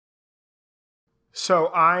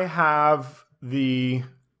So I have the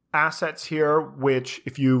assets here, which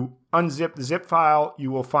if you unzip the zip file,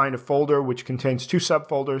 you will find a folder which contains two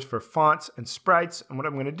subfolders for fonts and sprites. And what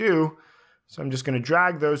I'm going to do, so I'm just going to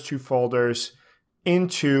drag those two folders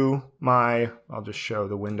into my, I'll just show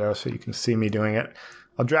the window so you can see me doing it.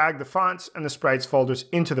 I'll drag the fonts and the sprites folders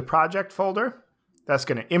into the project folder. That's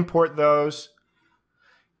going to import those.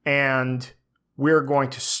 And we're going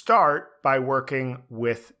to start by working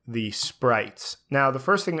with the sprites. Now, the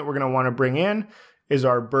first thing that we're going to want to bring in is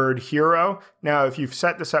our bird hero. Now, if you've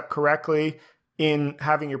set this up correctly in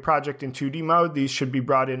having your project in 2D mode, these should be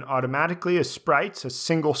brought in automatically as sprites, as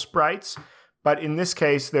single sprites. But in this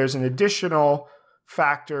case, there's an additional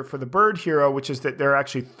factor for the bird hero, which is that there are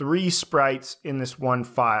actually 3 sprites in this one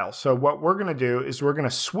file. So what we're going to do is we're going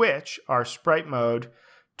to switch our sprite mode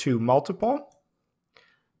to multiple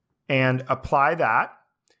and apply that.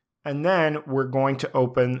 And then we're going to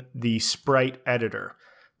open the sprite editor.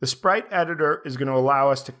 The sprite editor is going to allow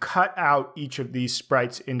us to cut out each of these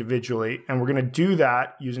sprites individually. And we're going to do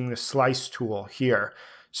that using the slice tool here.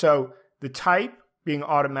 So the type being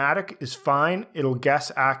automatic is fine. It'll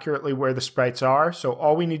guess accurately where the sprites are. So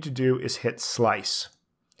all we need to do is hit slice.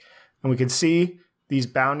 And we can see these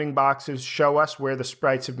bounding boxes show us where the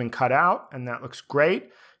sprites have been cut out, and that looks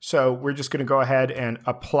great. So we're just going to go ahead and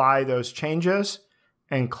apply those changes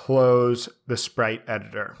and close the sprite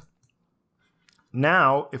editor.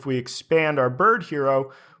 Now, if we expand our bird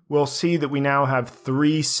hero, we'll see that we now have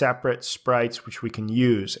 3 separate sprites which we can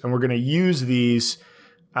use. And we're going to use these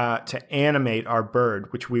to animate our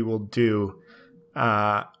bird, which we will do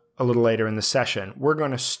a little later in the session. We're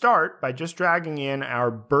going to start by just dragging in our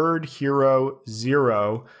bird hero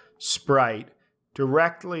 0 sprite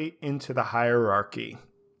directly into the hierarchy.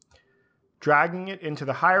 Dragging it into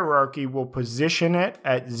the hierarchy will position it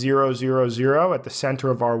at 0, 0, 0 at the center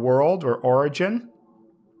of our world or origin.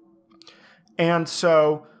 And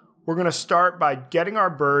so we're going to start by getting our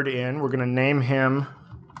bird in. We're going to name him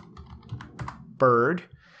Bird.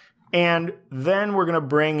 And then we're going to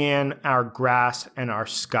bring in our grass and our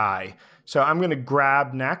sky. So I'm going to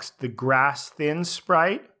grab next the grass thin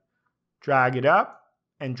sprite, drag it up,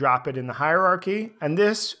 and drop it in the hierarchy. And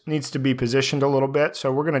this needs to be positioned a little bit.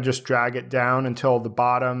 So we're going to just drag it down until the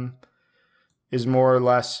bottom is more or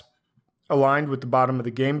less aligned with the bottom of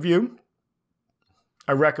the game view.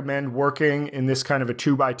 I recommend working in this kind of a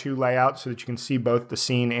 2x2 layout so that you can see both the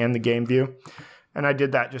scene and the game view. And I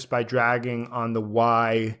did that just by dragging on the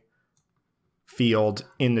Y field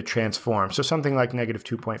in the transform. So something like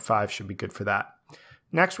 -2.5 should be good for that.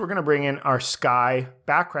 Next, we're going to bring in our sky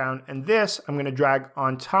background, and this I'm going to drag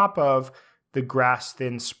on top of the grass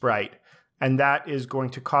thin sprite. And that is going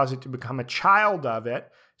to cause it to become a child of it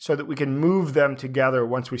so that we can move them together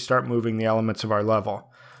once we start moving the elements of our level.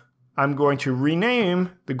 I'm going to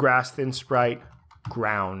rename the grass thin sprite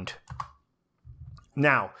ground.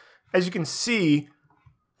 Now, as you can see,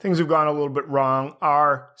 things have gone a little bit wrong.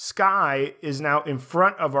 Our sky is now in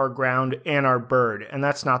front of our ground and our bird, and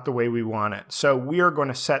that's not the way we want it. So we are going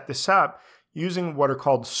to set this up using what are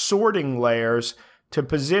called sorting layers to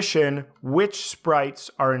position which sprites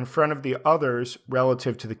are in front of the others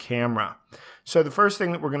relative to the camera. So the first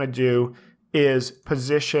thing that we're going to do is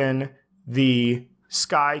position the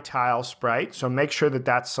sky tile sprite. So make sure that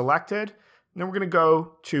that's selected. And then we're going to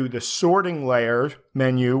go to the sorting layer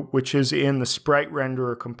menu, which is in the sprite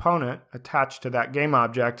renderer component attached to that game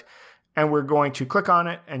object. And we're going to click on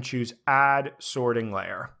it and choose add sorting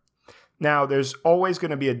layer. Now there's always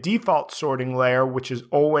going to be a default sorting layer, which is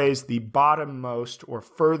always the bottommost or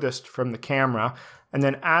furthest from the camera. And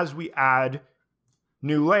then as we add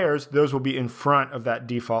new layers, those will be in front of that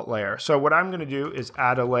default layer. So what I'm going to do is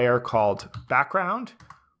add a layer called background,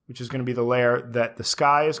 which is going to be the layer that the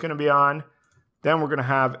sky is going to be on. Then we're going to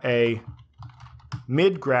have a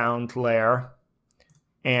midground layer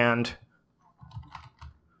and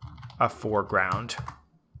a foreground.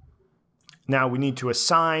 Now we need to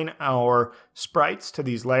assign our sprites to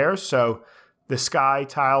these layers. So the sky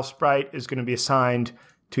tile sprite is going to be assigned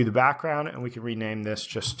to the background, and we can rename this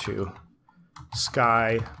just to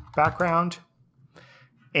sky background.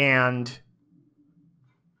 And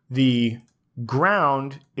the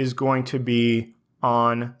ground is going to be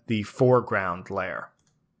on the foreground layer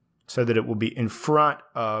so that it will be in front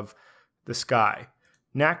of the sky.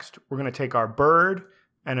 Next, we're going to take our bird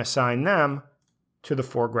and assign them to the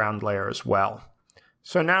foreground layer as well.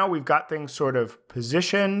 So now we've got things sort of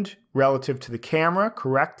positioned relative to the camera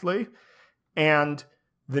correctly. And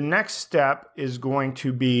the next step is going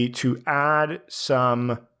to be to add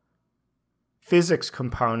some physics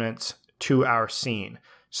components to our scene.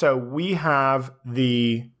 So we have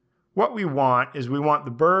the what we want is we want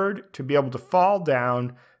the bird to be able to fall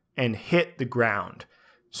down and hit the ground.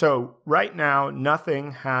 So right now,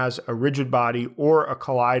 nothing has a rigid body or a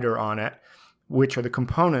collider on it, which are the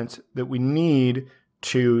components that we need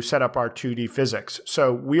to set up our 2D physics.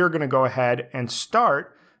 So we are going to go ahead and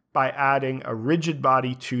start by adding a rigid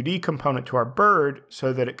body 2D component to our bird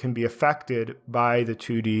so that it can be affected by the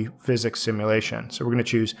 2D physics simulation. So we're going to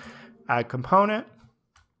choose Add Component,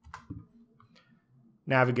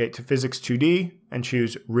 navigate to Physics 2D, and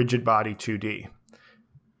choose Rigid Body 2D.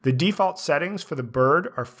 The default settings for the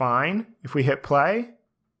bird are fine. If we hit play,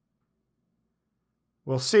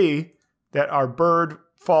 we'll see that our bird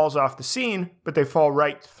falls off the scene, but they fall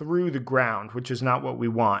right through the ground, which is not what we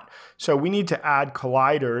want. So we need to add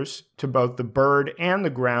colliders to both the bird and the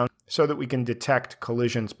ground so that we can detect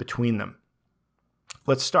collisions between them.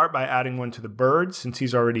 Let's start by adding one to the bird since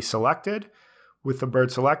he's already selected. With the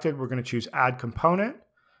bird selected, we're going to choose Add Component.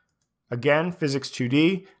 Again, Physics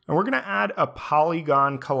 2D, and we're going to add a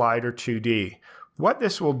Polygon Collider 2D. What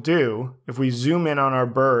this will do, if we zoom in on our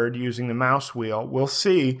bird using the mouse wheel, we'll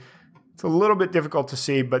see, it's a little bit difficult to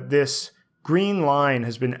see, but this green line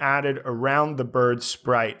has been added around the bird's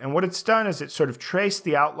sprite. And what it's done is it's sort of traced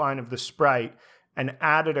the outline of the sprite and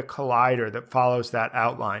added a collider that follows that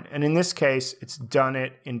outline. And in this case, it's done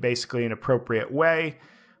it in basically an appropriate way.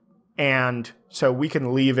 And so we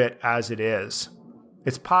can leave it as it is.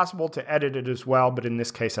 It's possible to edit it as well, but in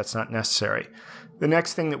this case, that's not necessary. The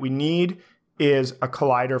next thing that we need is a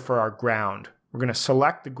collider for our ground. We're going to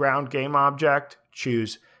select the ground game object,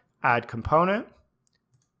 choose Add Component,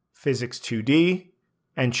 Physics 2D,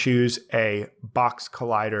 and choose a Box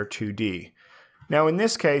Collider 2D. Now in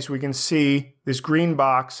this case, we can see this green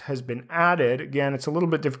box has been added. Again, it's a little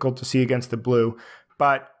bit difficult to see against the blue,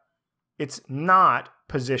 but it's not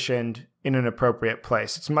positioned in an appropriate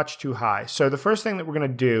place. It's much too high. So the first thing that we're going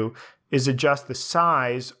to do is adjust the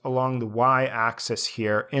size along the y-axis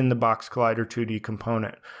here in the Box Collider 2D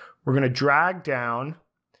component. We're going to drag down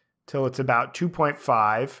till it's about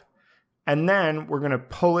 2.5, and then we're going to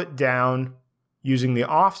pull it down using the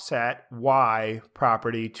offset y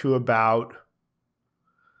property to about,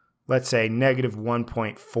 let's say, negative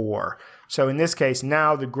 1.4. So in this case,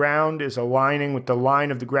 now the ground is aligning with the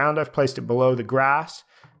line of the ground. I've placed it below the grass.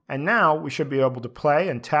 And now we should be able to play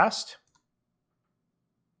and test.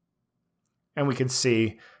 And we can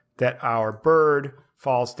see that our bird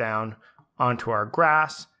falls down onto our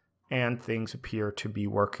grass and things appear to be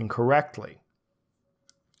working correctly.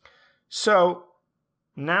 So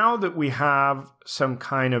now that we have some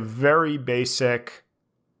kind of very basic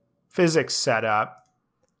physics set up,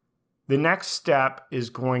 the next step is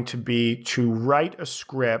going to be to write a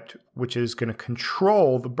script which is going to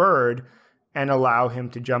control the bird and allow him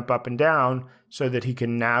to jump up and down so that he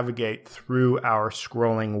can navigate through our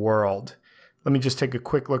scrolling world. Let me just take a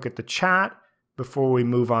quick look at the chat before we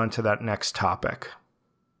move on to that next topic.